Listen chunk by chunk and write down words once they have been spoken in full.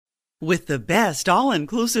With the best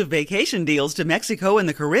all-inclusive vacation deals to Mexico and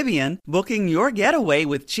the Caribbean, booking your getaway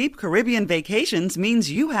with Cheap Caribbean Vacations means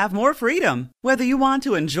you have more freedom. Whether you want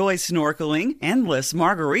to enjoy snorkeling, endless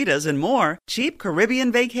margaritas, and more, Cheap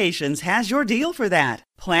Caribbean Vacations has your deal for that.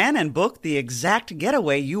 Plan and book the exact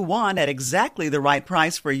getaway you want at exactly the right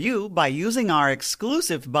price for you by using our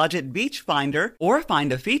exclusive budget beach finder, or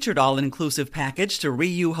find a featured all-inclusive package to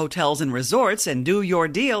Riu Hotels and Resorts and do your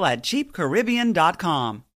deal at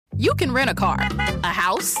cheapcaribbean.com. You can rent a car, a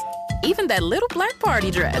house, even that little black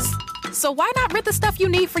party dress. So why not rent the stuff you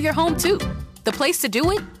need for your home, too? The place to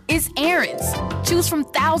do it is Aaron's. Choose from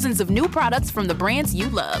thousands of new products from the brands you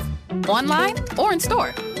love, online or in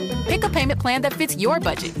store. Pick a payment plan that fits your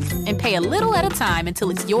budget and pay a little at a time until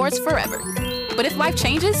it's yours forever. But if life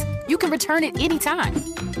changes, you can return it anytime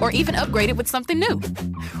or even upgrade it with something new.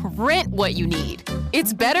 Rent what you need.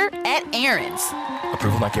 It's better at Aaron's.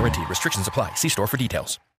 Approval not guaranteed. Restrictions apply. See store for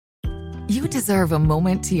details. You deserve a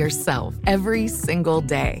moment to yourself every single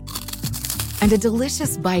day. And a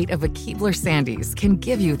delicious bite of a Keebler Sandies can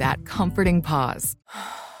give you that comforting pause.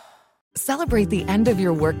 Celebrate the end of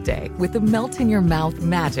your workday with the melt-in-your-mouth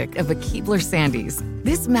magic of a Keebler Sandies.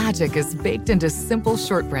 This magic is baked into simple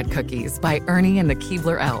shortbread cookies by Ernie and the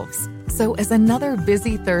Keebler Elves. So as another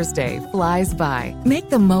busy Thursday flies by, make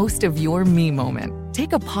the most of your me moment.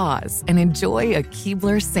 Take a pause and enjoy a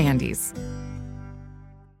Keebler Sandies.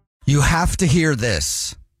 You have to hear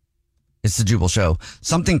this. It's the Jubal Show.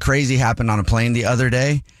 Something crazy happened on a plane the other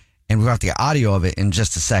day, and we got the audio of it in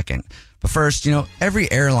just a second. But first, every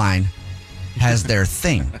airline has their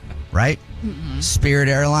thing, right? Mm-hmm. Spirit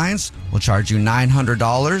Airlines will charge you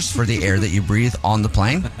 $900 for the air that you breathe on the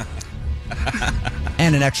plane.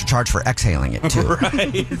 And an extra charge for exhaling it, too.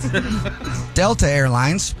 Right. Delta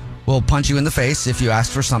Airlines will punch you in the face if you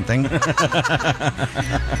ask for something. Not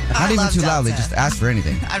even too loudly, just ask for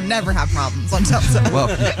anything. I've never had problems on Delta. Well,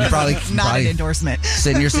 you probably not an endorsement.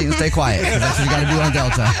 Sit in your seat and stay quiet, because that's what you got to do on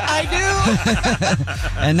Delta. I do.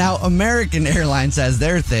 And now American Airlines has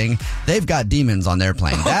their thing. They've got demons on their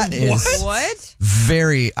plane. That is what?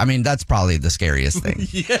 That's probably the scariest thing.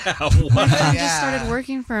 Yeah. I just started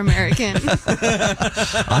working for American.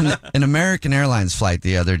 On an American Airlines flight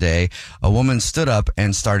the other day, a woman stood up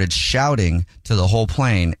and started shouting to the whole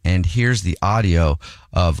plane, and here's the audio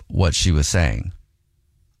of what she was saying.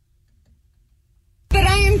 But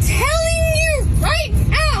I am telling you right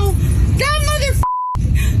now,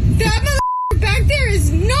 that back there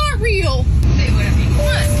is not real. Say whatever you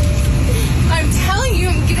want. I'm telling you,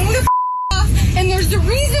 I'm getting the off, and there's a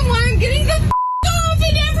reason why I'm getting the off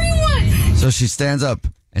at everyone. So she stands up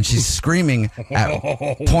and she's screaming,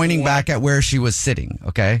 pointing back at where she was sitting,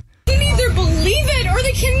 okay? They can either believe it or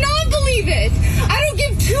they cannot believe it. I don't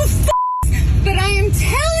give two but I am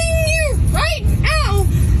telling you right now,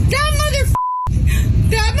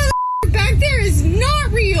 that back there is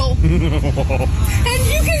not real. And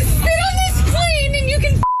you can sit on this plane and you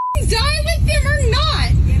can die with them or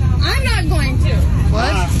not. I'm not going to.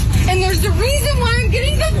 What? And there's a reason why I'm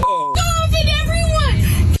getting the off at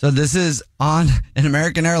everyone. So this is on an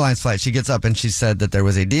American Airlines flight. She gets up and she said that there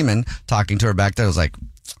was a demon talking to her back there. It was like,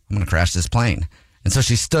 I'm going to crash this plane. And so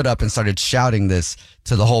she stood up and started shouting this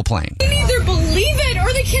to the whole plane. They can either believe it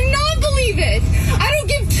or they cannot believe it. I don't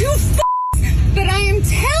give two but I am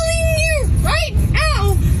telling you right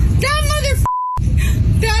now, that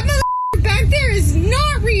back there is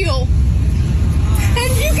not real.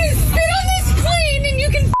 And you can sit on this plane and you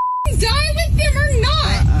can die with them or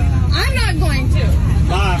not. I'm not going to.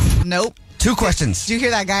 Nope. Two questions. Did you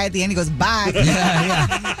hear that guy at the end? He goes, bye.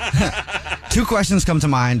 Yeah. Two questions come to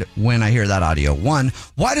mind when I hear that audio. One,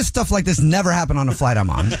 why does stuff like this never happen on a flight I'm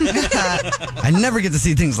on? I never get to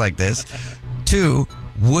see things like this. Two,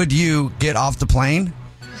 would you get off the plane?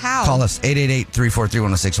 How? Call us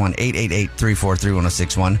 888-343-1061,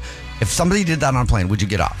 888-343-1061. If somebody did that on a plane, would you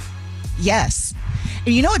get off? Yes.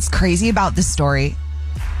 And you know what's crazy about this story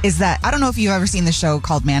is that, I don't know if you've ever seen the show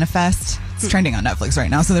called Manifest. It's trending on Netflix right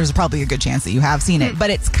now, so there's probably a good chance that you have seen it. But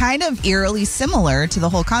it's kind of eerily similar to the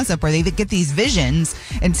whole concept where they get these visions,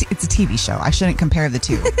 and it's a TV show. I shouldn't compare the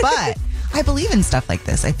two. But I believe in stuff like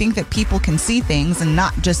this. I think that people can see things and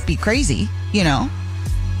not just be crazy,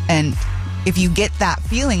 And if you get that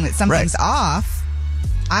feeling that something's off,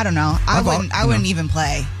 I don't know. I wouldn't even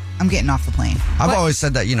play. I'm getting off the plane. I've always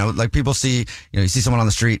said that, like people see, you see someone on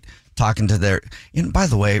the street talking to their, by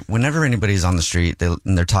the way, whenever anybody's on the street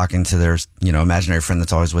and they're talking to their, imaginary friend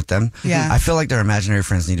that's always with them, I feel like their imaginary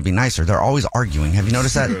friends need to be nicer. They're always arguing. Have you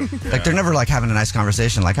noticed that? Like, they're never like having a nice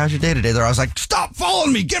conversation. Like, how's your day today? They're always like, stop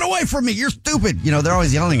following me. Get away from me. You're stupid. They're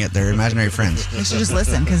always yelling at their imaginary friends. They should just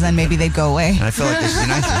listen, because then maybe they'd go away. And I feel like they should be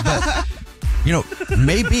nicer. But,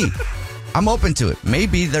 maybe I'm open to it.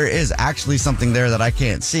 Maybe there is actually something there that I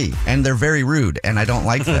can't see, and they're very rude, and I don't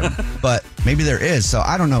like them. But maybe there is. So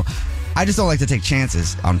I don't know. I just don't like to take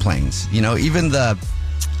chances on planes. Even the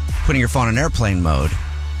putting your phone in airplane mode.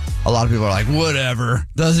 A lot of people are like, whatever,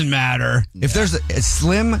 doesn't matter. Yeah. If there's a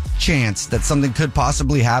slim chance that something could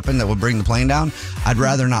possibly happen that would bring the plane down, I'd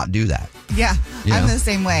rather not do that. Yeah, I'm the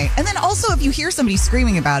same way. And then also, if you hear somebody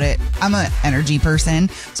screaming about it, I'm an energy person.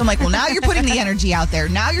 So I'm like, well, now you're putting the energy out there.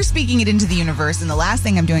 Now you're speaking it into the universe. And the last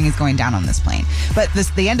thing I'm doing is going down on this plane. But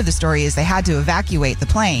the end of the story is they had to evacuate the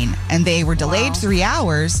plane, and they were delayed 3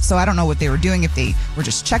 hours. So I don't know what they were doing, if they were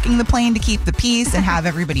just checking the plane to keep the peace and have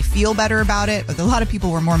everybody feel better about it. But a lot of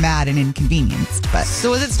people were more mad and inconvenienced. But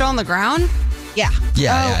so was it still on the ground? Yeah.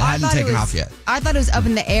 Yeah, it hadn't taken off yet. I thought it was up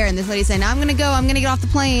in the air, and this lady said, now I'm going to get off the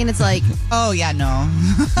plane. It's like, oh, yeah, no.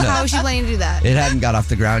 How was she planning to do that? It hadn't got off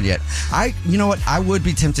the ground yet. You know what? I would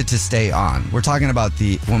be tempted to stay on. We're talking about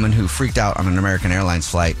the woman who freaked out on an American Airlines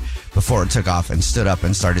flight before it took off and stood up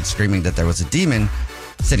and started screaming that there was a demon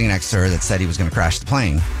sitting next to her that said he was going to crash the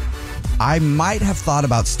plane. I might have thought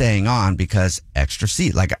about staying on because extra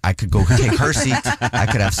seat. Like, I could go take her seat. I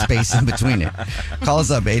could have space in between it. Call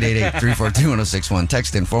us up, 888-342-1061.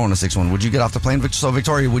 Text in 41061. Would you get off the plane? So,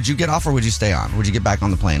 Victoria, would you get off or would you stay on? Would you get back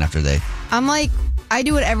on the plane after they... I'm like, I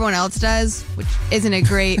do what everyone else does, which isn't a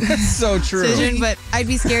great so true decision, but I'd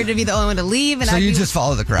be scared to be the only one to leave. And so you just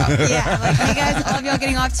follow the crowd. Yeah, like, hey guys, all of y'all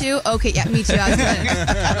getting off too? Okay, yeah, me too.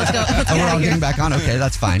 Let's go. And we're all getting back on? Okay,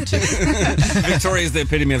 that's fine too. Victoria's the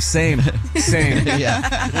epitome of same.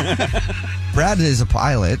 Yeah. Brad is a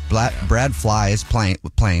pilot. Brad flies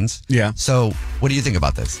planes. Yeah. So what do you think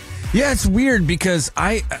about this? Yeah, it's weird because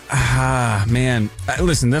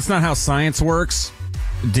listen, that's not how science works.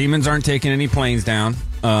 Demons aren't taking any planes down.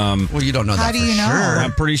 Well, you don't know that. How do you know? Sure.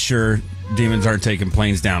 I'm pretty sure demons aren't taking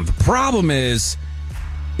planes down. The problem is,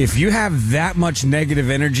 if you have that much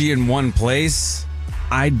negative energy in one place,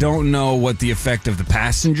 I don't know what the effect of the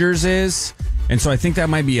passengers is. And so I think that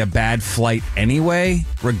might be a bad flight anyway,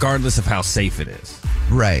 regardless of how safe it is.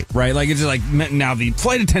 Right. Like, it's like, now the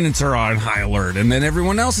flight attendants are on high alert, and then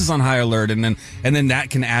everyone else is on high alert, and then that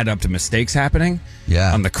can add up to mistakes happening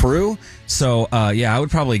on the crew. So, I would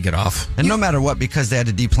probably get off. And no matter what, because they had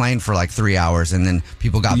to deplane for like 3 hours, and then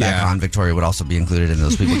people got back on, Victoria would also be included in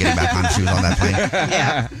those people getting back on if she was on that plane.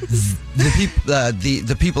 Yeah.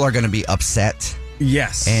 The people are going to be upset.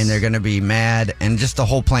 Yes. And they're going to be mad, and just the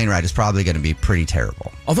whole plane ride is probably going to be pretty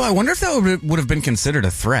terrible. Although I wonder if that would have been considered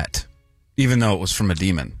a threat, even though it was from a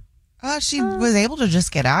demon. She was able to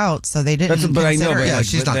just get out, so they didn't but I know, consider but it. Yeah,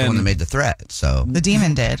 she's not the one that made the threat, so. The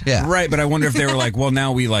demon did. Yeah. Right, but I wonder if they were like, well,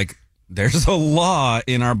 now there's a law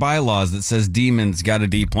in our bylaws that says demons got to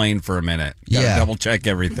deplane for a minute. Got to double check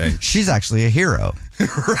everything. She's actually a hero.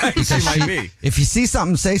 Right, she might be. If you see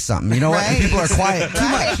something, say something. You know what? And people are quiet too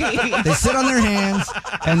much. They sit on their hands,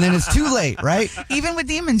 and then it's too late, right? Even with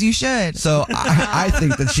demons, you should. So I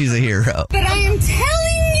think that she's a hero. But I am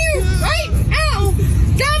telling you right now,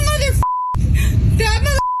 that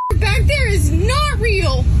mother back there is not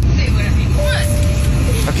real. Say whatever you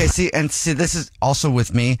want. Okay, see, this is also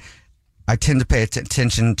with me. I tend to pay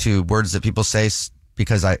attention to words that people say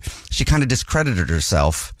because she kind of discredited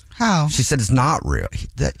herself. How? She said it's not real.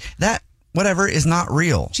 That whatever is not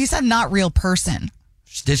real. She said not real person.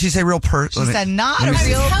 Did she say real person? She said not a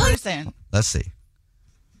real person. Let's see.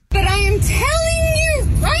 But I am telling you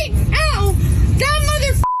right now,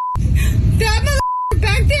 that mother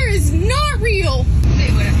back there is not real.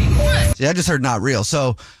 Say whatever you want. See, I just heard not real.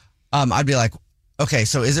 So I'd be like, okay,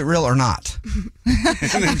 so is it real or not?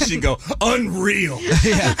 And then she'd go, unreal.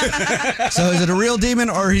 Yeah. So is it a real demon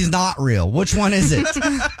or he's not real? Which one is it?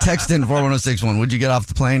 Text in 41061. Would you get off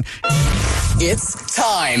the plane? It's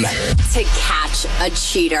time to catch a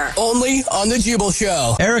cheater. Only on The Jubal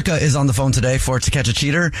Show. Erica is on the phone today for To Catch a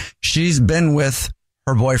Cheater. She's been with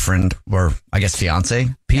her boyfriend, or I guess fiance,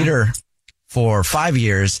 Peter, for 5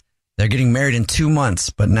 years. They're getting married in 2 months,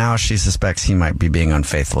 but now she suspects he might be being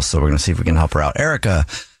unfaithful. So we're going to see if we can help her out. Erica,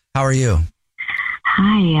 how are you?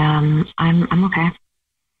 Hi, I'm okay.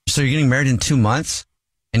 So you're getting married in 2 months,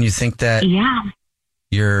 and you think that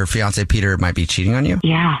your fiance Peter might be cheating on you?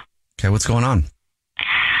 Yeah. Okay, what's going on?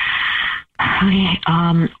 Okay,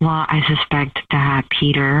 well, I suspect that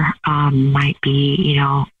Peter might be,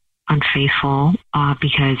 unfaithful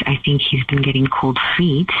because I think he's been getting cold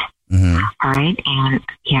feet. Mm-hmm. All right. And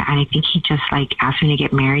I think he just like asked me to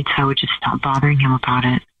get married, so I would just stop bothering him about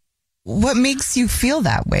it. What makes you feel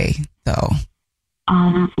that way, though?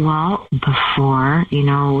 Well, before,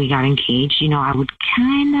 we got engaged, I would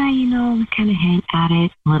kind of hint at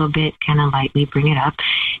it a little bit, kind of lightly bring it up.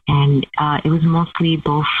 And it was mostly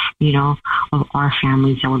both, of our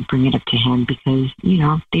families that would bring it up to him because,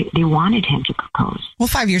 they wanted him to propose. Well,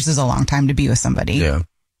 5 years is a long time to be with somebody. Yeah.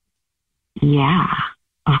 Yeah,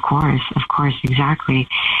 of course, exactly.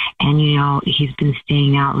 And, he's been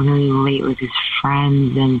staying out really late with his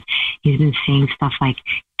friends, and he's been saying stuff like,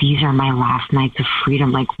 these are my last nights of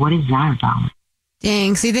freedom. Like, what is that about?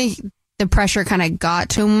 Dang, so you think the pressure kind of got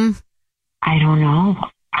to him? I don't know.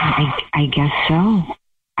 I guess so.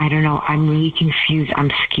 I don't know. I'm really confused. I'm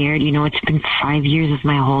scared. It's been 5 years of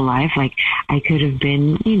my whole life. Like, I could have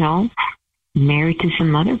been, married to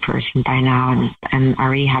some other person by now and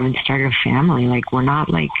already haven't started a family. Like, we're not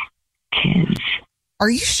like kids. Are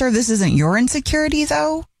you sure this isn't your insecurity,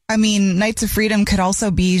 though? I mean, Nights of Freedom could also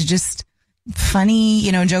be just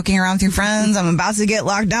funny, joking around with your friends. I'm about to get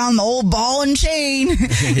locked down the old ball and chain,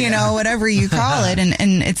 whatever you call it.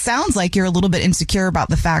 And it sounds like you're a little bit insecure about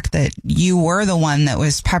the fact that you were the one that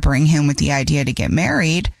was peppering him with the idea to get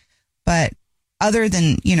married. But other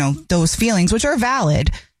than, those feelings, which are valid,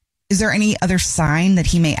 is there any other sign that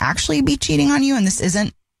he may actually be cheating on you and this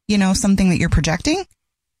isn't, something that you're projecting?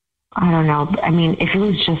 I don't know. I mean, if it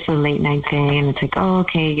was just a late night thing and it's like, oh,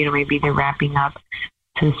 okay, maybe they're wrapping up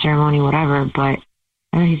to the ceremony, whatever. But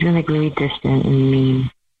he's been like really distant and mean.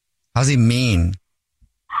 How's he mean?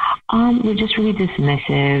 They're just really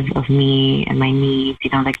dismissive of me and my needs.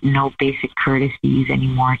 Like no basic courtesies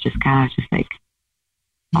anymore. Just kind of just like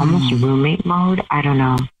almost roommate mode. I don't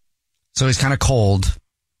know. So he's kind of cold.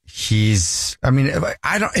 It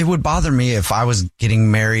would bother me if I was getting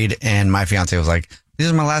married and my fiance was like, these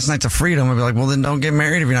are my last nights of freedom. I'd be like, well, then don't get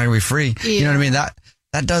married if you're not gonna be free. Yeah. You know what I mean?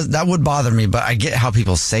 That would bother me, but I get how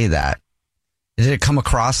people say that. Did it come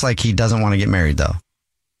across like he doesn't want to get married though?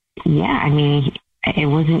 Yeah, I mean, it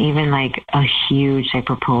wasn't even like a huge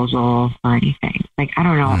proposal or anything. Like, I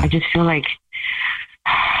don't know. I just feel like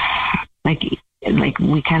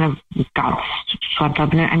we kind of got swept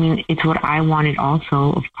up in it. I mean, it's what I wanted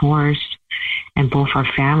also, of course, and both our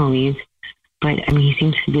families. But I mean, he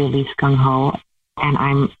seems to be at least gung-ho, and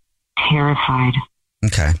I'm terrified.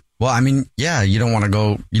 Okay. Well, I mean, yeah, you don't want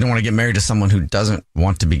to get married to someone who doesn't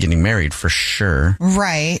want to be getting married for sure.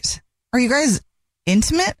 Right. Are you guys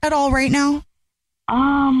intimate at all right now?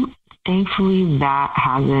 Thankfully that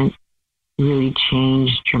hasn't really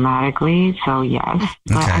changed dramatically. So yes,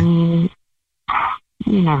 but I mean,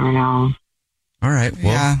 you never know. All right.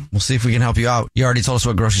 Well, We'll see if we can help you out. You already told us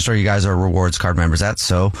what grocery store you guys are rewards card members at.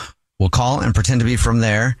 So we'll call and pretend to be from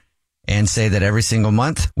there and say that every single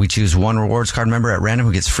month we choose one rewards card member at random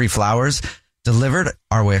who gets free flowers delivered.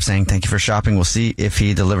 Our way of saying thank you for shopping. We'll see if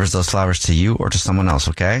he delivers those flowers to you or to someone else.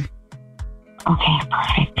 Okay. Okay.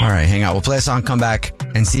 Perfect. All right. Hang out. We'll play a song, come back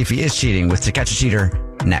and see if he is cheating with To Catch a Cheater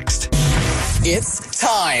next. It's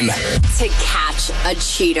time to catch a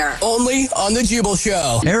cheater. Only on The Jubal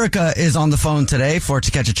Show. Erica is on the phone today for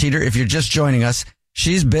To Catch a Cheater. If you're just joining us,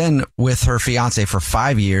 she's been with her fiance for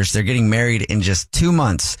 5 years. They're getting married in just 2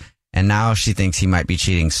 months, and now she thinks he might be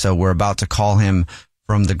cheating. So we're about to call him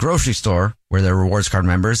from the grocery store where they're rewards card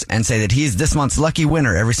members and say that he's this month's lucky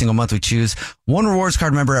winner. Every single month we choose one rewards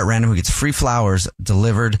card member at random who gets free flowers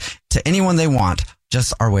delivered to anyone they want.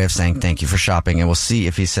 Just our way of saying thank you for shopping, and we'll see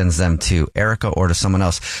if he sends them to Erica or to someone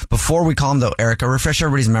else. Before we call him, though, Erica, refresh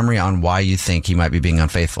everybody's memory on why you think he might be being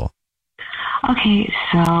unfaithful. Okay,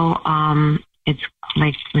 so it's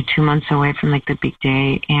like 2 months away from like the big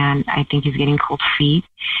day, and I think he's getting cold feet.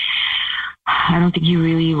 I don't think he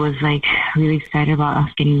really was like really excited about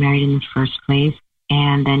us getting married in the first place.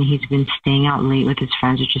 And then he's been staying out late with his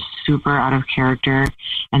friends, which is super out of character,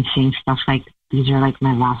 and saying stuff like, these are like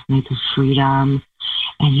my last nights of freedom.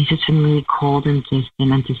 And he's just been really cold and distant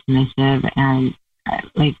and dismissive and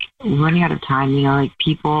like running out of time. Like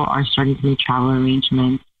people are starting to make travel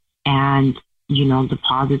arrangements and,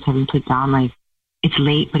 deposits have been put down. Like it's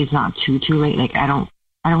late, but it's not too late. Like I don't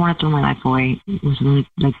want to throw my life away. It was really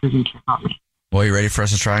like doesn't care about me. Well, you ready for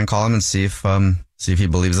us to try and call him and see if he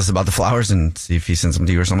believes us about the flowers and see if he sends them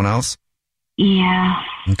to you or someone else? Yeah.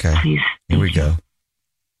 Okay. Please. Here we go.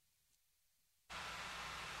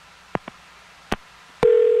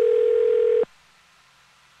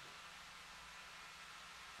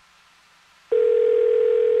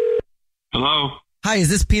 Hello. Hi, is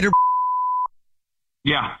this Peter?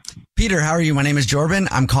 Yeah. Peter, how are you? My name is Jordan.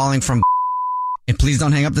 I'm calling from And please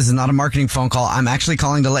don't hang up. This is not a marketing phone call. I'm actually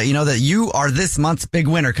calling to let you know that you are this month's big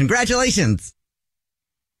winner. Congratulations.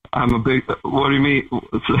 I'm a big. What do you mean?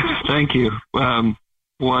 Thank you.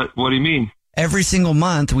 What do you mean? Every single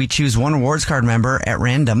month, we choose one rewards card member at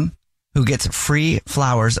random who gets free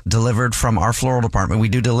flowers delivered from our floral department. We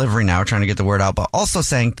do delivery now, trying to get the word out, but also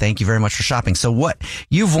saying thank you very much for shopping. So what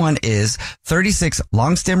you've won is 36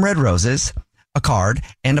 long stem red roses, a card,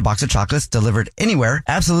 and a box of chocolates delivered anywhere,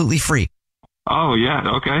 absolutely free. Oh,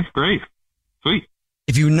 yeah. Okay, great. Sweet.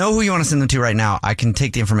 If you know who you want to send them to right now, I can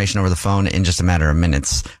take the information over the phone in just a matter of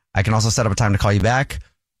minutes. I can also set up a time to call you back,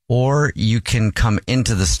 or you can come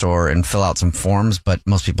into the store and fill out some forms, but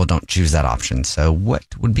most people don't choose that option. So what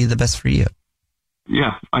would be the best for you?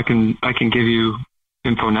 Yeah, I can give you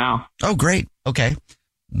info now. Oh, great. Okay.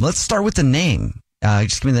 Let's start with the name.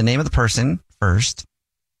 Just give me the name of the person first.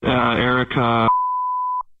 Erica.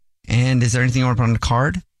 And is there anything you want to put on the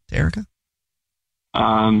card to Erica?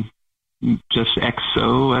 Just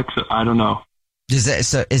XO. I don't know.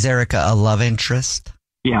 Is Erica a love interest?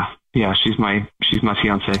 Yeah, she's my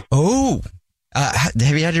fiance. Oh, have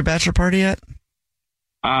you had your bachelor party yet?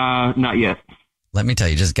 Not yet. Let me tell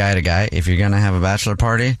you, just guy to guy, if you're gonna have a bachelor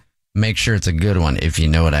party, make sure it's a good one, if you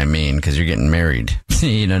know what I mean, because you're getting married.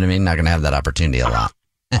 You know what I mean? Not gonna have that opportunity a lot.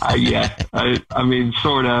 Yeah, I mean,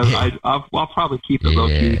 sort of. I'll probably keep it low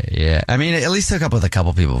key. Yeah. I mean, at least hook up with a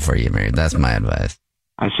couple people before you get married. That's my advice.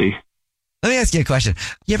 I see. Let me ask you a question.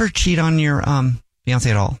 You ever cheat on your fiance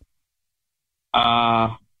at all?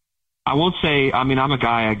 I won't say. I mean, I'm a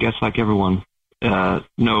guy, I guess, like everyone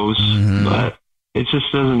knows, but it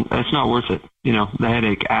just doesn't. It's not worth it. You know, the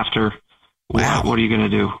headache after. Wow. What are you going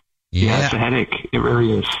to do? Yeah, it's a headache. It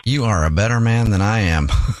really is. You are a better man than I am.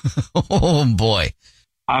 Oh boy.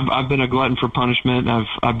 I've been a glutton for punishment.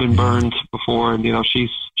 I've been burned before, and you know,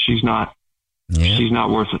 she's not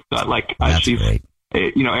worth it. Like That's great.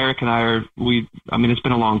 You know, Eric and I are. I mean, it's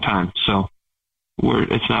been a long time, so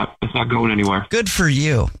it's not going anywhere. Good for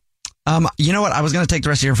you. You know what? I was going to take the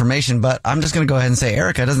rest of your information, but I'm just going to go ahead and say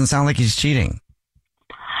Erica doesn't sound like he's cheating.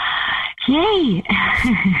 Yay.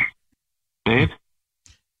 Babe?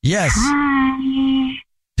 Yes. Hi.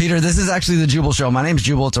 Peter, this is actually the Jubal Show. My name's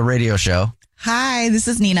Jubal. It's a radio show. Hi, this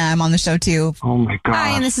is Nina. I'm on the show too. Oh my God. Hi,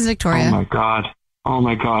 and this is Victoria. Oh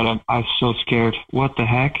my God. I'm so scared. What the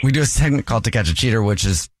heck? We do a segment called To Catch a Cheater, which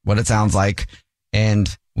is what it sounds like.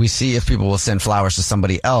 And we see if people will send flowers to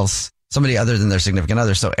somebody else, somebody other than their significant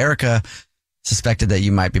other. So Erica suspected that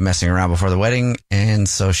you might be messing around before the wedding. And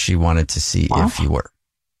so she wanted to see if you were.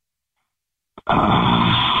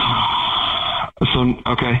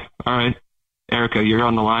 Okay. All right. Erica, you're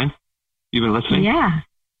on the line? You've been listening? Yeah.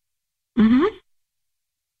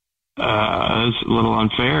 It's a little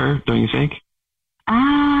unfair, don't you think?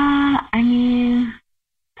 I mean,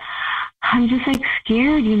 I'm just like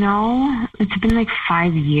scared, you know? It's been like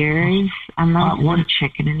 5 years. I'm not a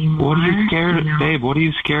chicken anymore. What are you scared of, you know? Babe? What are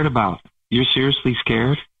you scared about? You're seriously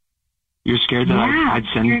scared? You're scared that I'd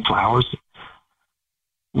send flowers?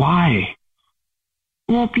 Why?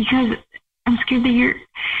 Well, because I'm scared that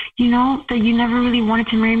that you never really wanted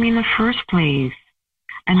to marry me in the first place.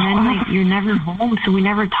 And then, like, you're never home, so we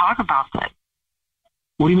never talk about that.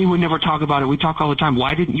 What do you mean we never talk about it? We talk all the time.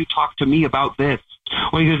 Why didn't you talk to me about this?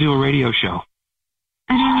 Why are you going to do a radio show?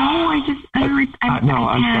 I don't know.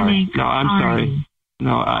 I'm sorry. No, I'm sorry.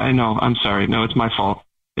 No, I know. I'm sorry. No, it's my fault.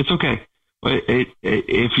 It's okay.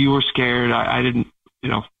 If you were scared, I didn't,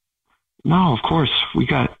 no, of course.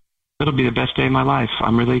 It'll be the best day of my life.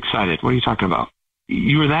 I'm really excited. What are you talking about?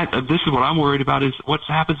 This is what I'm worried about is what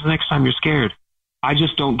happens the next time you're scared. I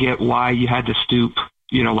just don't get why you had to stoop,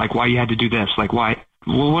 like why you had to do this. Like why,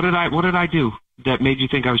 well, what did I do that made you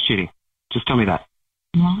think I was cheating? Just tell me that.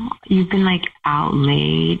 Well, you've been like out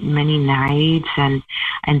late many nights and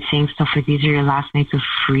saying stuff like these are your last nights of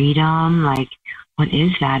freedom. Like, what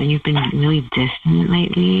is that? And you've been really distant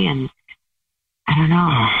lately, and I don't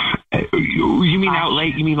know. You mean out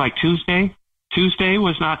late? You mean like Tuesday? Tuesday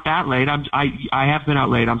was not that late. I have been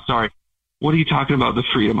out late. I'm sorry. What are you talking about? The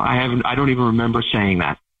freedom? I don't even remember saying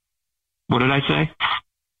that. What did I say?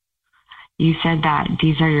 You said that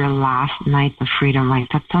these are your last nights of freedom. Like,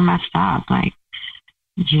 that's so messed up. Like,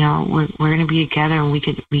 we're going to be together and we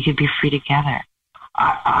could be free together.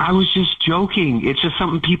 I was just joking. It's just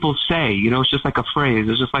something people say, it's just like a phrase.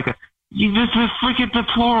 It's just like the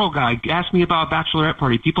floral guy asked me about a bachelorette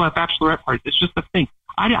party. People have bachelorette parties. It's just a thing.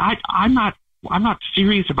 I'm not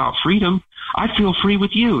serious about freedom. I feel free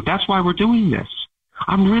with you. That's why we're doing this.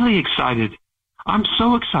 I'm really excited. I'm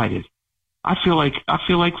so excited. I feel like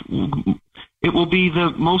it will be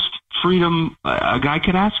the most freedom a guy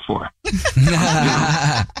could ask for.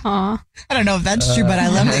 I don't know if that's true, but I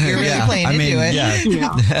love that you're really playing into it.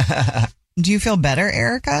 Yeah. Do you feel better,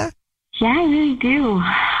 Erica? Yeah, I really do.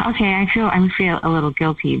 Okay, I feel a little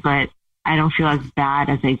guilty, but I don't feel as bad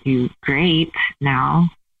as I do great now.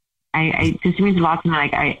 I just means a lot to me.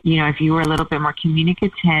 Like, if you were a little bit more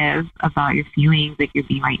communicative about your feelings like you're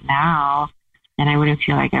being right now, then I wouldn't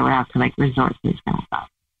feel like I would have to like resort to this kind of stuff.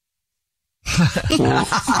 Well,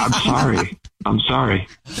 I'm sorry.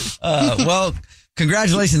 Well,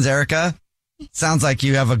 congratulations, Erica. Sounds like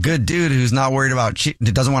you have a good dude who's not worried about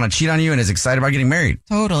doesn't want to cheat on you and is excited about getting married.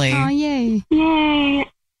 Totally. Oh, yay. Yay.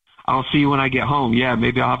 I'll see you when I get home. Yeah,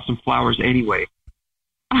 maybe I'll have some flowers anyway.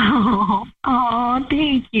 Oh,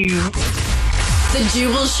 thank you. The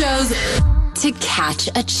Jubal Show's To Catch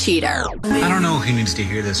a Cheater. I don't know who needs to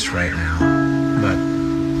hear this right now, but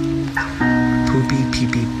poopy, pee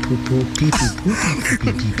pee, poo poo, pee pee, poopy,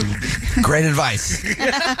 pee pee, pee. Great advice.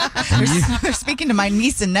 They're speaking to my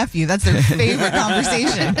niece and nephew. That's their favorite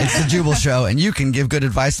conversation. It's the Jubal Show, and you can give good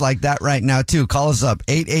advice like that right now, too. Call us up,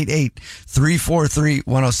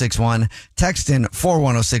 888-343-1061. Text in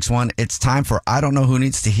 41061. It's time for I Don't Know Who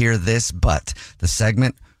Needs to Hear This, But, the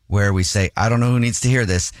segment where we say, I don't know who needs to hear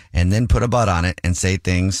this, and then put a but on it and say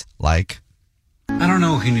things like, I don't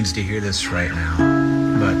know who needs to hear this right now,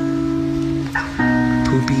 but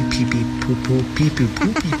poopy, pee pee, poo poo, pee pee,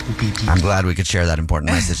 poopy, poopy, pee. I'm glad we could share that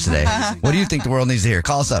important message today. What do you think the world needs to hear?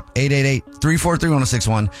 Call us up,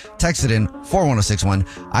 888-343-1061. Text it in, 41061.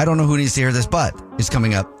 I don't know who needs to hear this, but is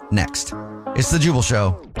coming up next. It's the Jubal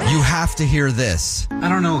Show. You have to hear this. I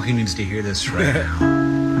don't know who needs to hear this right now,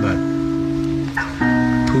 but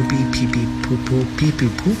poopy, pee pee, poo poo, pee pee,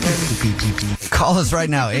 poopy, poopy, pee pee. Call us right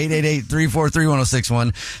now,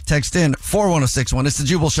 888-343-1061. Text in 41061. It's the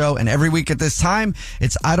Jubal Show, and every week at this time,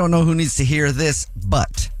 it's I don't know who needs to hear this,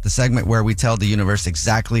 but the segment where we tell the universe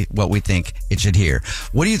exactly what we think it should hear.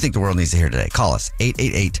 What do you think the world needs to hear today? Call us,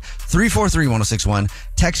 888-343-1061.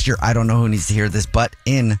 Text your I don't know who needs to hear this, but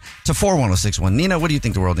in to 41061. Nina, what do you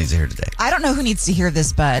think the world needs to hear today? I don't know who needs to hear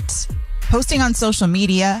this, but posting on social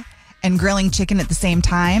media and grilling chicken at the same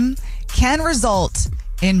time can result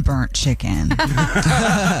in burnt chicken. Did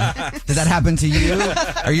that happen to you?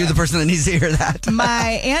 Are you the person that needs to hear that?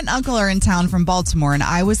 My aunt and uncle are in town from Baltimore, and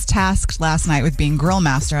I was tasked last night with being grill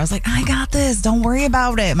master. I was like, I got this. Don't worry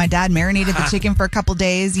about it. My dad marinated the chicken for a couple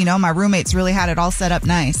days. You know, my roommates really had it all set up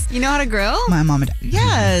nice. You know how to grill? My mom and dad.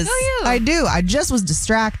 Yes. Oh, you? I do. I just was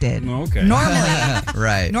distracted. Okay.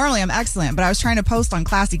 Normally I'm excellent, but I was trying to post on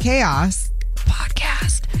Classy Chaos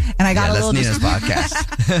podcast, and I got a little Nina's podcast.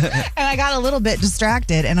 and I got a little bit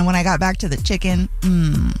distracted, and when I got back to the chicken,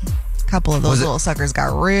 a couple of those little suckers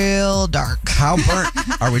got real dark. How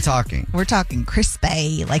burnt are we talking? We're talking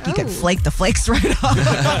crispy, like you could flake the flakes right off.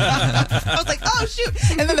 I was like, oh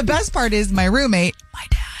shoot. And then the best part is my roommate, my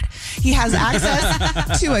dad, he has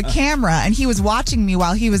access to a camera, and he was watching me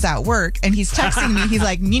while he was at work, and he's texting me. He's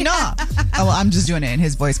like, Nina. Oh, well, I'm just doing it in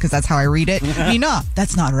his voice because that's how I read it. Nina,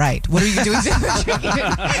 that's not right. What are you doing to the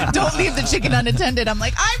chicken? Don't leave the chicken unattended. I'm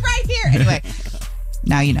like, I'm right here. Anyway,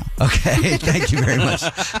 now you know. Okay, thank you very much.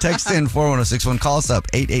 Text in 41061. Call us up,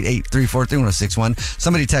 888-343-1061.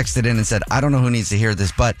 Somebody texted in and said, I don't know who needs to hear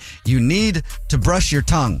this, but you need to brush your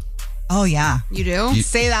tongue. Oh, yeah. You do?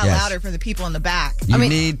 Say that louder for the people in the back. You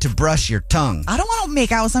need to brush your tongue. I don't want to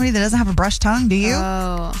make out with somebody that doesn't have a brushed tongue, do you?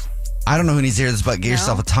 Oh. I don't know who needs to hear this, but get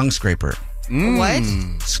yourself a tongue scraper. What?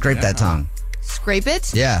 Scrape that tongue. Scrape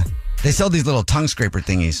it? Yeah. They sell these little tongue scraper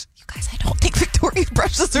thingies. You guys, I don't think Victoria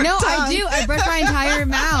brushes her tongue. No, I do. I brush my entire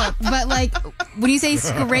mouth. But, like, when you say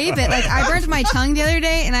scrape it, like, I burnt my tongue the other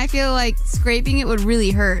day, and I feel like scraping it would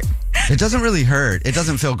really hurt. It doesn't really hurt. It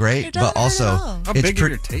doesn't feel great, but also How big are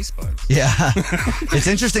your taste buds? Yeah. It's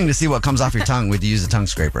interesting to see what comes off your tongue when you use a tongue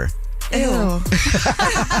scraper. Ew.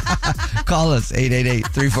 Call us,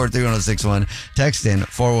 888-343-1061. Text in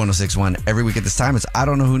 41061. Every week at this time, it's I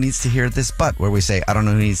don't know who needs to hear this, but where we say I don't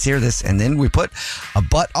know who needs to hear this, and then we put a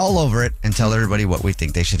but all over it and tell everybody what we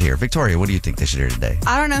think they should hear. Victoria, what do you think they should hear today?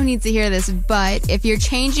 I don't know who needs to hear this, but if you're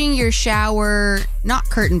changing your shower, not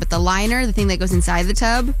curtain, but the liner, the thing that goes inside the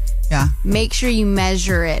tub, yeah, make sure you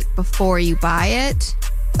measure it before you buy it,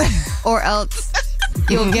 or else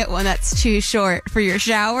you'll get one that's too short for your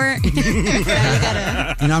shower. You know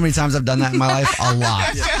how many times I've done that in my life? A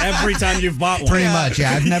lot. Every time you've bought one. Pretty much,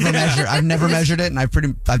 yeah. I've never measured it, and I've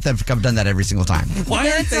done that every single time. Why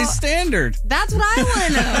aren't they standard? That's what I want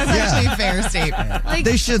to know. That's actually a fair statement. Like,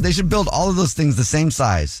 They should build all of those things the same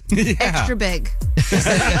size. extra big.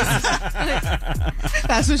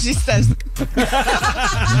 That's what she says.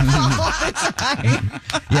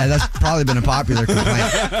 Yeah, that's probably been a popular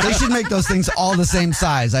complaint. They should make those things all the same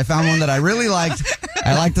size. I found one that I really liked.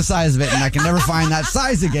 I like the size of it, and I can never find that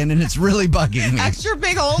size again, and it's really bugging me. Extra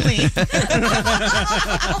big only.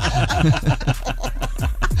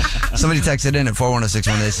 Somebody texted in at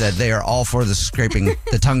 41061. They said they are all for the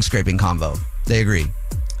tongue scraping combo. They agree.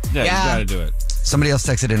 Yeah, you gotta do it. Somebody else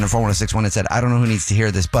texted in at 41061 and said, I don't know who needs to hear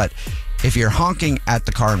this, but if you're honking at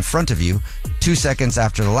the car in front of you, 2 seconds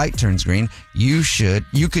after the light turns green, you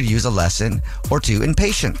could use a lesson or two in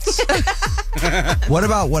patience. What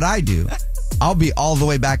about what I do? I'll be all the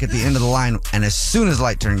way back at the end of the line, and as soon as the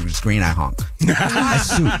light turns green, I honk. As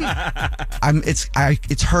soon.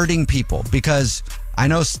 It's hurting people because I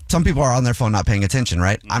know some people are on their phone not paying attention,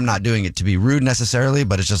 right? I'm not doing it to be rude necessarily,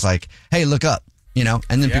 but it's just like, hey, look up, and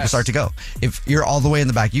then people start to go. If you're all the way in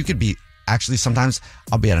the back, you could be, actually sometimes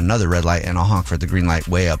I'll be at another red light and I'll honk for the green light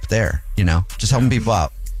way up there, just helping people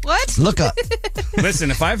out. What? Look up.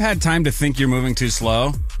 Listen, if I've had time to think you're moving too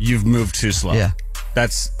slow, you've moved too slow. Yeah.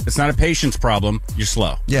 It's not a patience problem. You're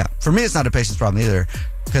slow. Yeah. For me, it's not a patience problem either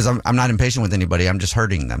because I'm not impatient with anybody. I'm just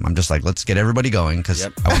hurting them. I'm just like, let's get everybody going because I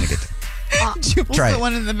want to get there. Jubal's the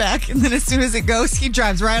one in the back, and then as soon as it goes, he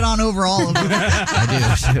drives right on over all of them. I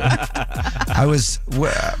do. I was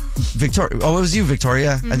Victoria. Oh, it was you,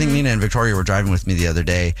 Victoria. I think Nina and Victoria were driving with me the other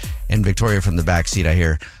day, and Victoria from the back seat, I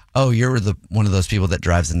hear, oh, you're one of those people that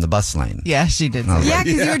drives in the bus lane. Yeah, she did. Yeah,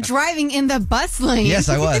 because you're driving in the bus lane. Yes,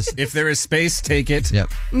 I was. If there is space, take it. Yep.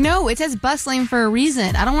 No, it says bus lane for a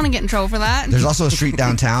reason. I don't want to get in trouble for that. There's also a street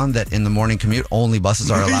downtown that in the morning commute, only buses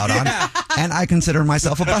are allowed on. And I consider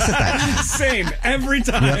myself a bus at that. Same, every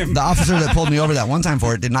time. Yep. The officer that pulled me over that one time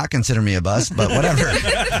for it did not consider me a bus, but whatever.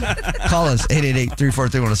 Call us,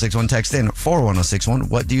 888-343-1061. Text in, 41061.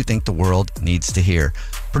 What do you think the world needs to hear?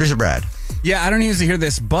 Producer Brad. Yeah, I don't need to hear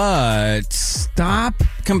this, but stop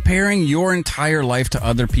comparing your entire life to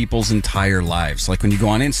other people's entire lives. Like when you go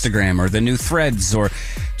on Instagram or the new Threads or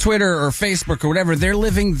Twitter or Facebook or whatever, they're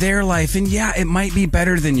living their life. And yeah, it might be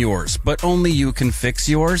better than yours, but only you can fix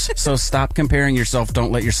yours. So stop comparing yourself.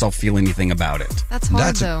 Don't let yourself feel anything about it. That's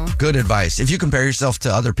hard, though. Good advice. If you compare yourself to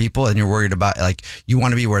other people and you're worried about, like, you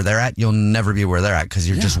want to be where they're at, you'll never be where they're at because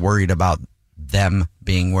you're just worried about them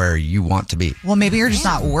being where you want to be. Well, maybe you're just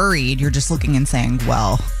not worried. You're just looking and saying,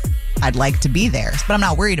 well, I'd like to be there, but I'm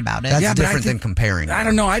not worried about it. That's different than comparing. I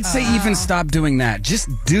don't know. I'd say even stop doing that. Just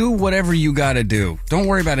do whatever you got to do. Don't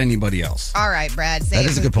worry about anybody else. All right, Brad. Say that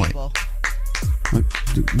it is a for good point. people.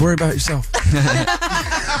 Worry about yourself.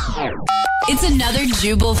 It's another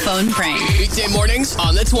Jubal phone prank. Weekday mornings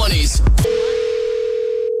on the 20s.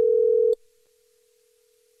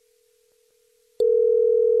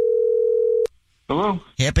 Hello?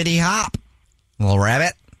 Hippity hop, little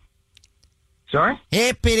rabbit. Sorry?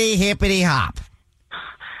 Hippity hippity hop.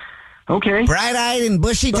 Okay. Bright-eyed and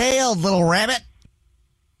bushy-tailed little rabbit.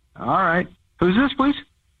 All right. Who's this, please?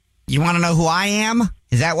 You want to know who I am?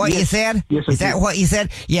 Is that what you said? Yes, I Is that do. what you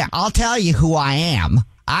said? Yeah, I'll tell you who I am.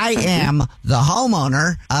 I am the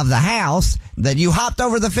homeowner of the house that you hopped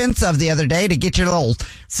over the fence of the other day to get your little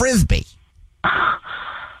Frisbee.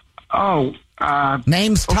 Oh,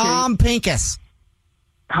 Name's okay. Tom Pincus.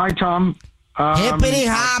 Hi, Tom. Hippity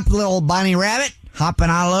hop, little bunny rabbit, hopping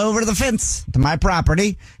all over the fence to my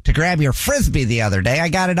property to grab your Frisbee the other day. I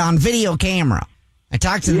got it on video camera. I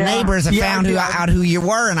talked to the neighbors. I found out who you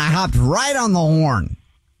were, and I hopped right on the horn.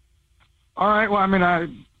 All right. Well, I mean, I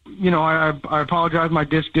apologize. My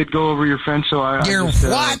disc did go over your fence, so I. Your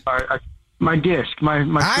what? My disc, my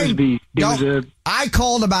Frisbee. I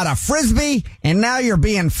called about a Frisbee, and now you're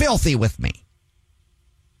being filthy with me.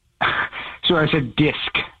 So I said disc.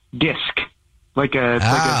 Like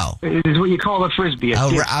it is what you call a Frisbee.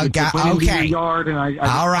 A disc. Okay. Yard and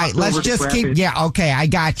all right, let's just keep. Yeah, okay, I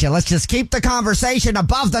got you. Let's just keep the conversation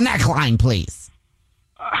above the neckline, please.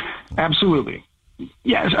 Absolutely.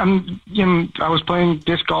 Yes, I was playing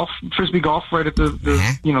disc golf, Frisbee golf, right at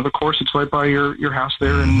the course. It's right by your house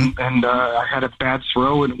there, and I had a bad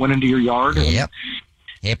throw and it went into your yard. Yep.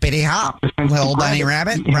 Hippity hop, little bunny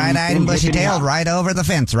rabbit, bright-eyed and bushy-tailed, right over the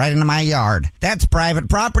fence, right into my yard. That's private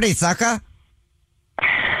property, sucker.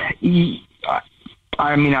 I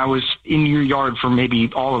mean, I was in your yard for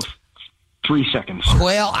maybe all of 3 seconds.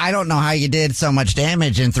 Well, I don't know how you did so much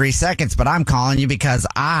damage in 3 seconds, but I'm calling you because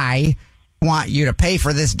I want you to pay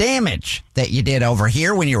for this damage that you did over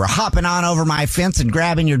here when you were hopping on over my fence and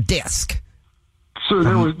grabbing your disc. So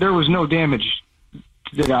there was no damage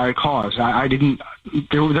that I caused. I didn't.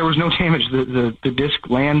 There was no damage. The disc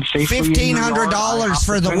landed safely. $1,500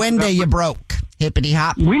 for the window you broke. Hippity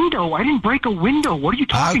hop. Window? I didn't break a window. What are you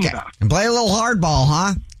talking about? And play a little hardball,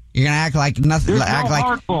 huh? You're going to act like nothing. There's no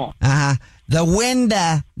hardball. Uh-huh. The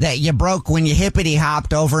window that you broke when you hippity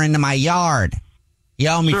hopped over into my yard. You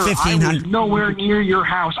owe me Sir, $1,500. I was nowhere near your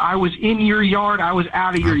house. I was in your yard. I was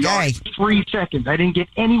out of your yard in 3 seconds. I didn't get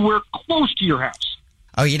anywhere close to your house.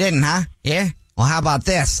 Oh, you didn't, huh? Yeah? Well, how about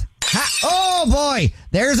this? Oh, boy.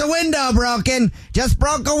 There's a window broken. Just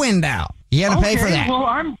broke a window. You got to pay for that. Well,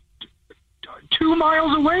 I'm 2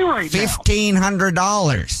 miles away right now.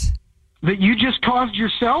 $1,500. That you just caused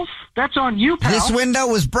yourself? That's on you, pal. This window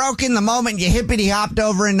was broken the moment you hippity hopped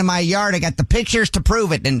over into my yard. I got the pictures to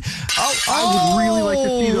prove it. And I would really like to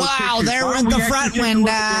see those wow, pictures. there Why went don't the we front actually take a look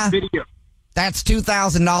window. at that video? That's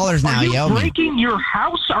 $2,000 now. Are you owe me. breaking your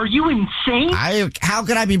house? Are you insane? How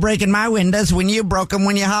could I be breaking my windows when you broke them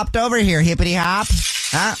when you hopped over here, hippity hop?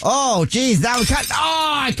 Huh? Oh, geez,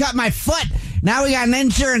 I cut my foot. Now we got an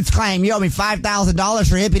insurance claim. You owe me $5,000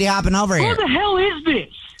 for hippity hopping over here. Who the hell is this?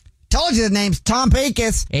 Told you the name's Tom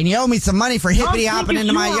Pecos, and you owe me some money for hippity hopping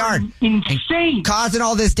into my yard. Insane. And causing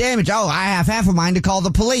all this damage. Oh, I have half a mind to call the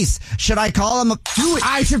police. Should I call them? Do it.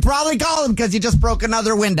 I should probably call them because you just broke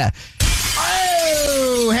another window.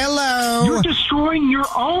 Oh, hello. You're destroying your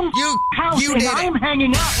own house, you and did it. I'm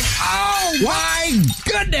hanging out. Oh, my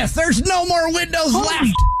goodness. There's no more windows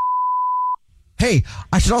left. Hey,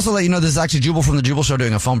 I should also let you know this is actually Jubal from The Jubal Show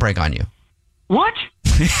doing a phone prank on you. What?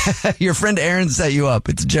 Your friend Aaron set you up.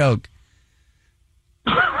 It's a joke.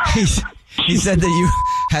 He said that you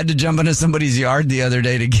had to jump into somebody's yard the other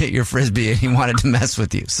day to get your Frisbee, and he wanted to mess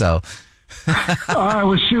with you. So I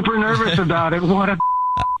was super nervous about it. What a...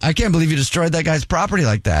 I can't believe you destroyed that guy's property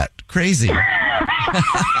like that. Crazy.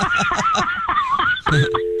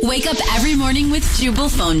 Wake up every morning with Jubal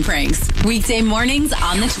phone pranks. Weekday mornings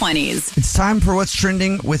on the 20s. It's time for What's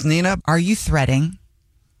Trending with Nina. Are you threading?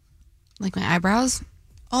 Like my eyebrows?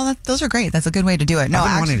 Oh, those are great. That's a good way to do it. No, I've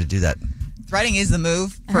been actually, wanting to do that. threading is the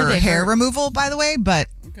move I heard for they hair hurt. removal, by the way, but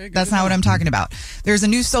that's not what I'm talking about. There's a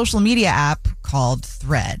new social media app called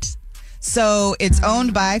Thread. So it's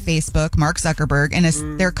owned by Facebook, Mark Zuckerberg, and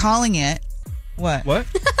they're calling it what?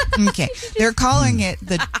 Okay. They're calling it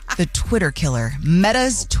the Twitter killer.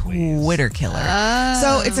 Meta's Twitter killer.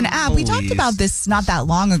 So it's an app. We talked about this not that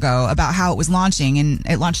long ago about how it was launching, and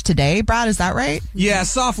it launched today. Brad, is that right? Yeah,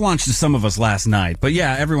 soft launched to some of us last night, but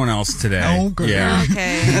yeah, everyone else today. Okay. Yeah.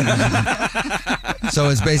 Okay. So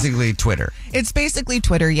it's basically Twitter. It's basically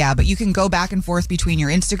Twitter, yeah, but you can go back and forth between your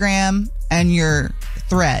Instagram and your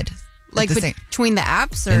Thread. Like between the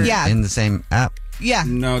apps? Or? In the same app? Yeah.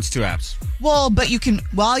 No, it's 2 apps. Well, but you can,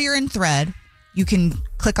 while you're in Thread, you can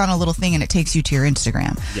click on a little thing and it takes you to your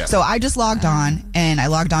Instagram. Yeah. So I just logged on, and I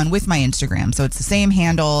logged on with my Instagram. So it's the same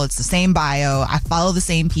handle, it's the same bio, I follow the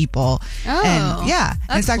same people. Oh, and yeah,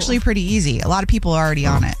 and it's actually pretty easy. A lot of people are already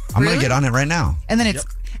on it. I'm going to get on it right now. And then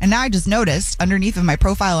and now I just noticed underneath of my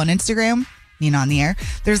profile on Instagram, Nina on the air,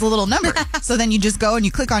 there's a little number. So then you just go and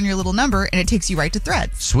you click on your little number and it takes you right to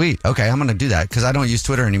Threads. Sweet. Okay, I'm going to do that because I don't use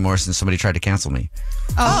Twitter anymore since somebody tried to cancel me.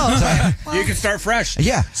 Oh, okay. You can start fresh.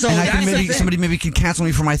 Yeah. So and I that's can the maybe thing. somebody maybe can cancel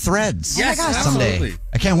me for my Threads. Yes, someday. absolutely.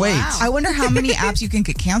 I can't wait. I wonder how many apps you can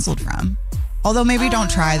get canceled from. Although maybe don't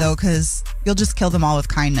try though, because you'll just kill them all with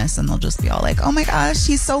kindness, and they'll just be all like, "Oh my gosh,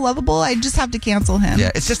 he's so lovable. I just have to cancel him."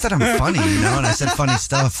 Yeah, it's just that I'm funny, and I said funny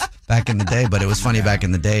stuff back in the day, but it was funny back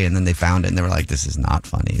in the day, and then they found it and they were like, "This is not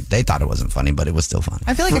funny." They thought it wasn't funny, but it was still funny.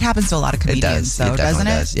 I feel like it happens to a lot of comedians, though, doesn't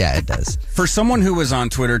it? Does. Yeah, it does. For someone who was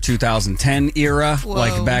on Twitter 2010 era,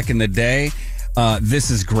 like back in the day,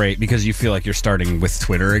 this is great because you feel like you're starting with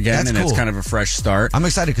Twitter again, That's and cool. it's kind of a fresh start. I'm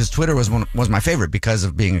excited because Twitter was my favorite because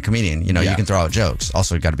of being a comedian. You know, you can throw out jokes.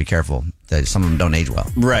 Also, you got to be careful that some of them don't age well.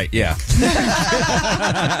 Right, yeah. So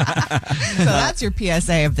that's your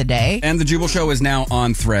PSA of the day. And the Jubal Show is now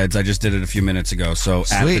on Threads. I just did it a few minutes ago. So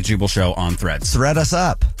at Sweet. the Jubal Show on Threads. Thread us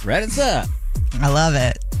up. Thread us up. I love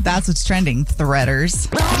it. That's what's trending, Threaders.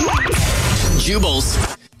 Jubal's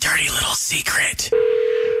dirty little secret.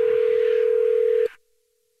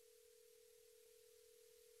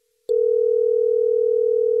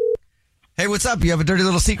 Hey, what's up? You have a dirty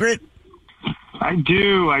little secret? I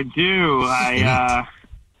do.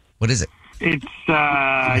 What is it? It's,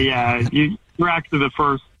 you're actually the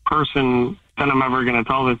first person that I'm ever going to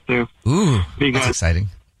tell this to. Ooh, because, that's exciting.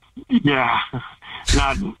 Yeah.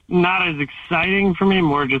 Not as exciting for me,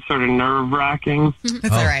 more just sort of nerve-wracking.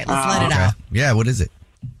 That's all right. Let's let it out. Yeah, what is it?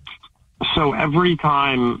 So every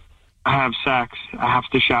time I have sex, I have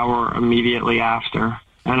to shower immediately after.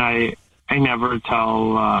 And I never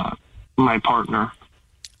tell my partner.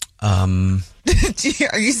 Are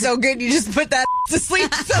you so good you just put that to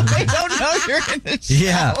sleep so they don't know you're in the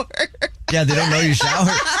shower? Yeah, they don't know you shower.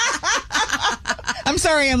 I'm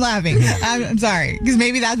sorry I'm laughing. I'm sorry. Because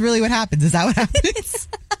maybe that's really what happens. Is that what happens?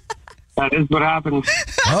 That is what happens.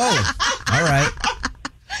 Oh, all right.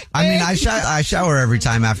 I mean, I shower every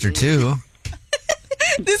time after 2.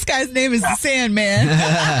 This guy's name is the Sandman.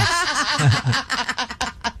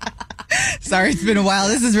 Sorry, it's been a while.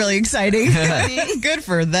 This is really exciting. Good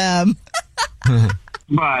for them.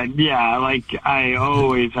 But yeah, like I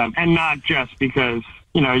always have, and not just because,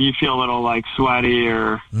 you feel a little like sweaty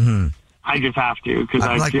or I just have to because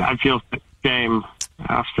I feel such shame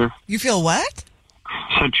after. You feel what?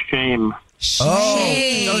 Such shame.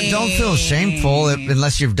 Oh, don't feel shameful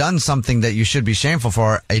unless you've done something that you should be shameful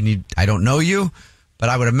for. And I don't know you, but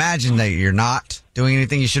I would imagine that you're not doing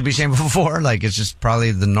anything you should be shameful for. Like, it's just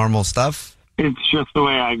probably the normal stuff. It's just the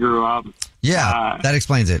way I grew up. Yeah, that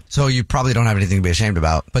explains it. So you probably don't have anything to be ashamed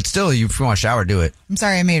about. But still, if you want to shower, do it. I'm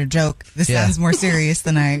sorry I made a joke. This sounds more serious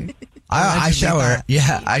than I shower.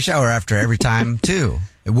 Yeah, I shower after every time, too,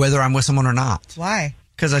 whether I'm with someone or not. Why?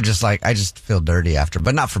 Because I just feel dirty after,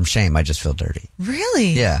 but not from shame. I just feel dirty. Really?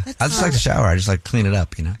 Yeah. I just like to shower. I just like to clean it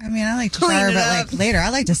up, I mean, I like to shower, but like later, I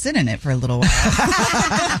like to sit in it for a little while.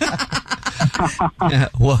 Yeah.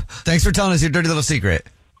 Well, thanks for telling us your dirty little secret.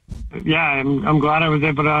 Yeah, I'm glad I was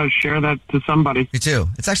able to share that to somebody. Me too.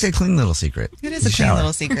 It's actually a clean little secret. It is a clean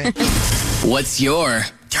little secret. What's your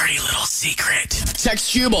dirty little secret?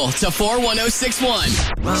 Text Jubal to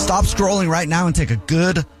 41061. Stop scrolling right now and take a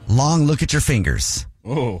good, long look at your fingers.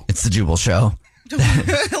 Oh. It's the Jubal Show.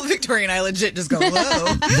 Victoria and I legit just go,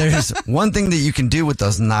 whoa. There's one thing that you can do with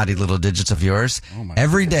those naughty little digits of yours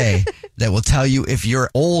every day that will tell you if you're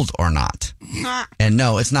old or not. And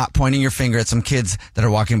no, it's not pointing your finger at some kids that are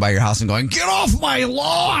walking by your house and going, "Get off my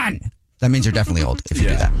lawn!" That means you're definitely old if you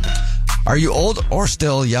do that. Are you old or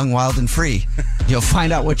still young, wild, and free? You'll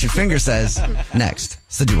find out what your finger says next.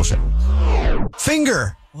 It's the Jubal Show.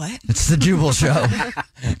 Finger! What? It's the Jubal Show.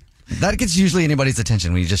 That gets usually anybody's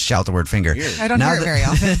attention when you just shout the word finger. I don't hear it very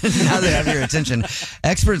often. Now they have your attention.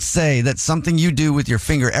 Experts say that something you do with your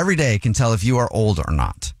finger every day can tell if you are old or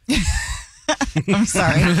not. I'm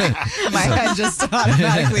sorry. My head just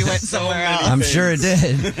automatically went somewhere else. I'm sure it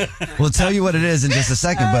did. We'll tell you what it is in just a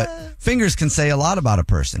second, but fingers can say a lot about a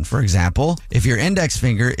person. For example, if your index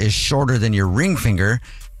finger is shorter than your ring finger,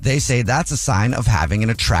 they say that's a sign of having an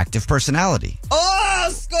attractive personality. Oh,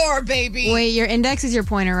 score, baby. Wait, your index is your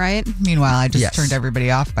pointer, right? Meanwhile, I just turned everybody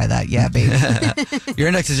off by that. Yeah, baby. Your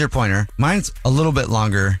index is your pointer. Mine's a little bit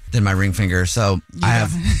longer than my ring finger, so I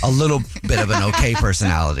have a little bit of an okay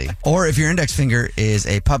personality. Or if your index finger is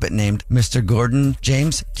a puppet named Mr. Gordon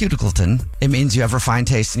James Cuticleton, it means you have refined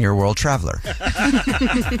taste and you're a world traveler.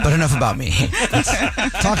 But enough about me. Let's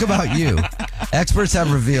talk about you. Experts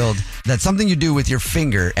have revealed that something you do with your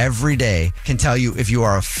finger every day can tell you if you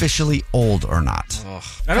are officially old or not.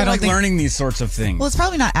 I don't like learning these sorts of things. Well, it's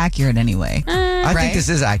probably not accurate anyway. I think this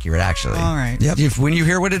is accurate, actually. All right. Yep. When you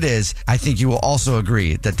hear what it is, I think you will also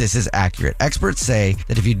agree that this is accurate. Experts say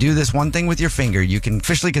that if you do this one thing with your finger, you can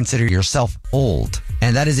officially consider yourself old.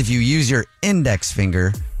 And that is if you use your index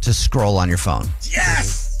finger to scroll on your phone.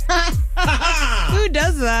 Yes! Who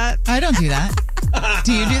does that? I don't do that.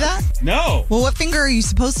 Do you do that? No. Well, what finger are you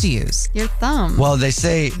supposed to use? Your thumb. Well, they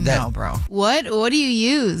say that... No, bro. What do you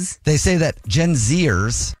use? They say that Gen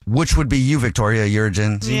Zers, which would be you, Victoria, you're a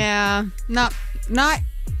Gen Z. Yeah, not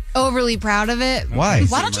overly proud of it. Why?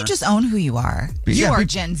 Why don't you just own who you are? You are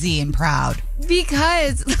Gen Z and proud.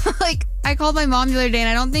 Because, I called my mom the other day, and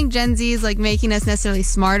I don't think Gen Z is, making us necessarily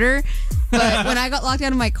smarter. But when I got locked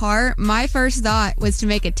out of my car, my first thought was to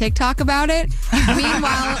make a TikTok about it.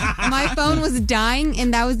 Meanwhile, my phone was dying,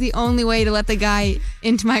 and that was the only way to let the guy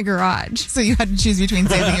into my garage. So you had to choose between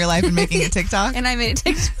saving your life and making a TikTok? And I made a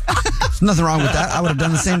TikTok. There's nothing wrong with that. I would have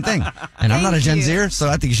done the same thing. And I'm not a Gen Zer, so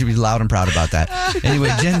I think you should be loud and proud about that.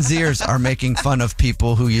 Anyway, Gen Zers are making fun of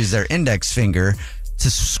people who use their index finger to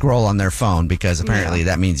scroll on their phone because apparently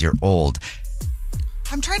that means you're old.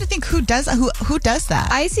 I'm trying to think who does that.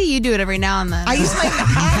 I see you do it every now and then. I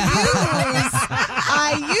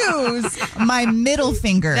use my middle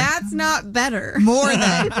finger. That's not better. More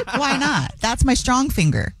than why not? That's my strong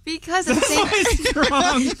finger. Because it's the same.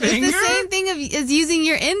 It's the same thing as using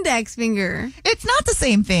your index finger. It's not the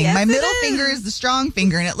same thing. Yes, my middle is. finger is the strong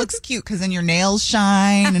finger, and it looks cute because then your nails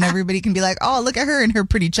shine, and everybody can be like, "Oh, look at her and her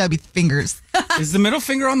pretty chubby fingers." Is the middle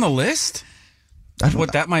finger on the list?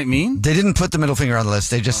 What that might mean? They didn't put the middle finger on the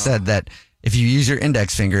list. They just said that if you use your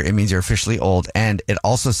index finger, it means you're officially old. And it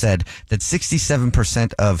also said that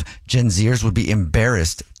 67% of Gen Zers would be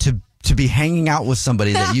embarrassed to to be hanging out with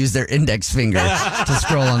somebody that used their index finger to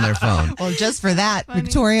scroll on their phone. Well, just for that,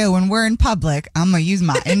 Victoria, when we're in public, I'm going to use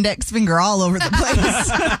my index finger all over the place.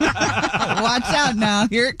 Watch out now.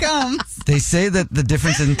 Here it comes. They say that the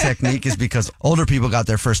difference in technique is because older people got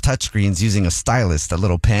their first touchscreens using a stylus, that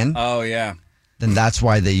little pen. Oh, yeah. Then that's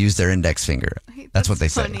why they use their index finger. That's what they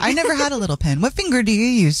say. I never had a little pen. What finger do you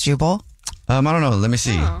use, Jubal? I don't know. Let me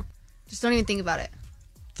see. Oh. Just don't even think about it.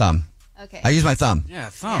 Thumb. Okay. I use my thumb. Yeah,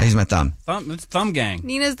 thumb. I use my thumb. It's thumb gang.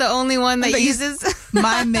 Nina's the only one that uses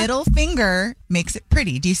my middle finger makes it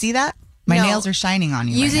pretty. Do you see that? My nails are shining on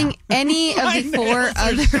you. Using right any of the four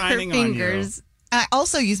other fingers. I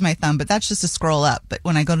also use my thumb, but that's just to scroll up. But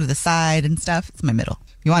when I go to the side and stuff, it's my middle.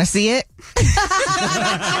 You want to see it?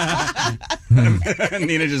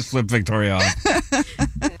 Nina just flipped Victoria off.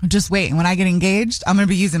 Just wait. When I get engaged, I'm going to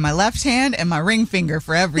be using my left hand and my ring finger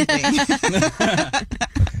for everything.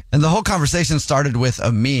 And the whole conversation started with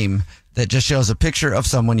a meme that just shows a picture of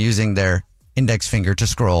someone using their index finger to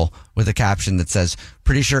scroll with a caption that says,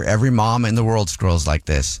 pretty sure every mom in the world scrolls like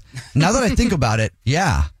this. Now that I think about it,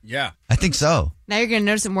 yeah. Yeah. I think so. Now you're going to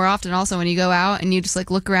notice it more often also when you go out and you just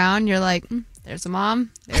like look around, you're like, there's a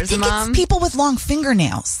mom. There's a mom. It's people with long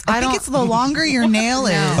fingernails. I think it's the longer your nail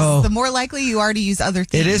is, the more likely you are to use other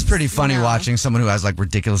things. It is pretty funny watching someone who has like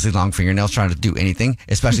ridiculously long fingernails trying to do anything,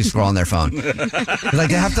 especially scroll on their phone. Like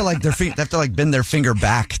they have to like they have to like bend their finger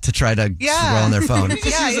back to try to scroll on their phone.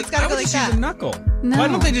 It's got to go like that. Use the knuckle. No. Why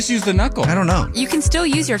don't they just use the knuckle? I don't know. You can still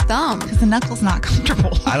use your thumb. Because the knuckle's not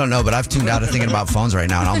comfortable. I don't know, but I've tuned out of thinking about phones right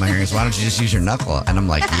now, and all my hearing is, why don't you just use your knuckle? And I'm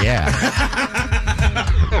like, yeah.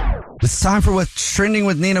 It's time for what's trending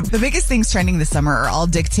with Nina. The biggest things trending this summer are all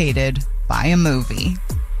dictated by a movie.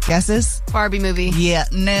 Guesses? Barbie movie. Yeah,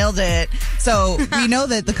 nailed it. So we know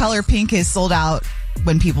that the color pink is sold out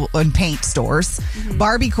in paint stores. Mm-hmm.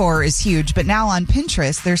 Barbiecore is huge, but now on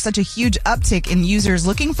Pinterest, there's such a huge uptick in users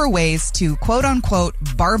looking for ways to quote unquote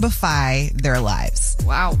barbify their lives.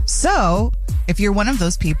 Wow. So if you're one of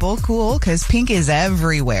those people, cool, because pink is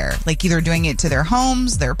everywhere. Like either doing it to their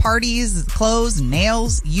homes, their parties, clothes,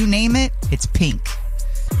 nails, you name it, it's pink.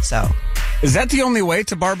 So. Is that the only way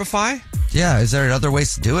to barbify? Yeah, is there other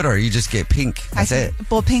ways to do it, or you just get pink? That's it.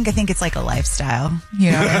 Well, pink, I think it's like a lifestyle.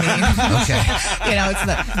 You know what I mean? Okay. You know, it's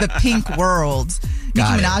the pink world. Nicki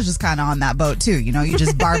Minaj is kind of on that boat, too. You know, you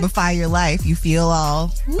just barbify your life. You feel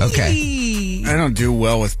all... Okay. I don't do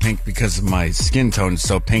well with pink because my skin tone is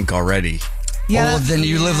so pink already. Yeah, well, then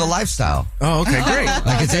you live the lifestyle. Oh, okay, great.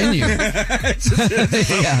 Like it's in you.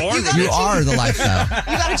 You are the lifestyle.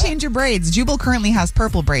 You got to change your braids. Jubal currently has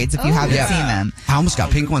purple braids if you haven't seen them. I almost got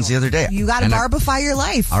pink ones the other day. You got to barbify your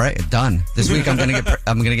life. All right, done. This week I'm gonna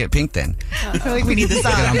get pink then. I feel like we need this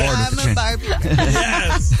on. Get on board with the trend.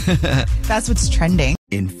 Yes. That's what's trending.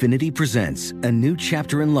 Infiniti presents a new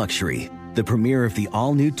chapter in luxury. The premiere of the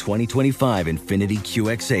all-new 2025 Infiniti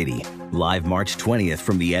QX80. Live March 20th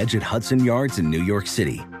from the Edge at Hudson Yards in New York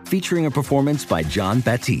City. Featuring a performance by John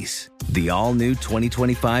Batiste. The all-new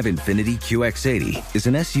 2025 Infiniti QX80 is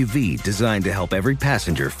an SUV designed to help every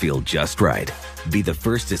passenger feel just right. Be the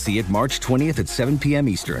first to see it March 20th at 7 p.m.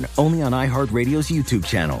 Eastern, only on iHeartRadio's YouTube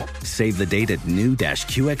channel. Save the date at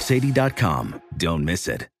new-QX80.com. Don't miss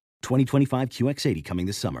it. 2025 QX80 coming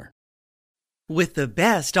this summer. With the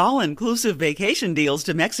best all-inclusive vacation deals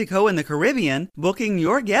to Mexico and the Caribbean, booking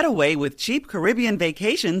your getaway with Cheap Caribbean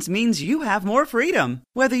Vacations means you have more freedom.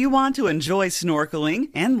 Whether you want to enjoy snorkeling,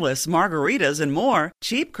 endless margaritas, and more,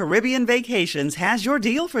 Cheap Caribbean Vacations has your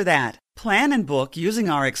deal for that. Plan and book using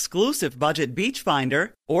our exclusive budget beach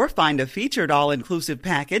finder, or find a featured all-inclusive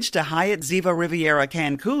package to Hyatt Ziva Riviera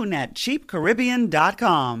Cancun at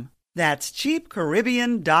cheapcaribbean.com. That's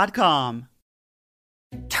cheapcaribbean.com.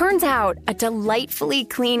 Turns out a delightfully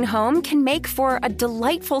clean home can make for a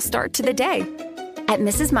delightful start to the day. At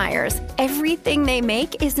Mrs. Meyer's, everything they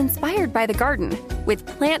make is inspired by the garden. With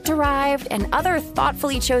plant-derived and other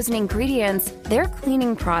thoughtfully chosen ingredients, their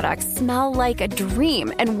cleaning products smell like a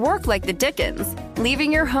dream and work like the Dickens,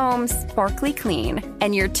 leaving your home sparkly clean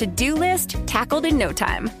and your to-do list tackled in no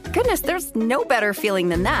time. Goodness, there's no better feeling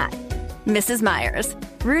than that. Mrs. Meyer's,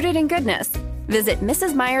 rooted in goodness. Visit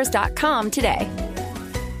mrsmeyers.com today.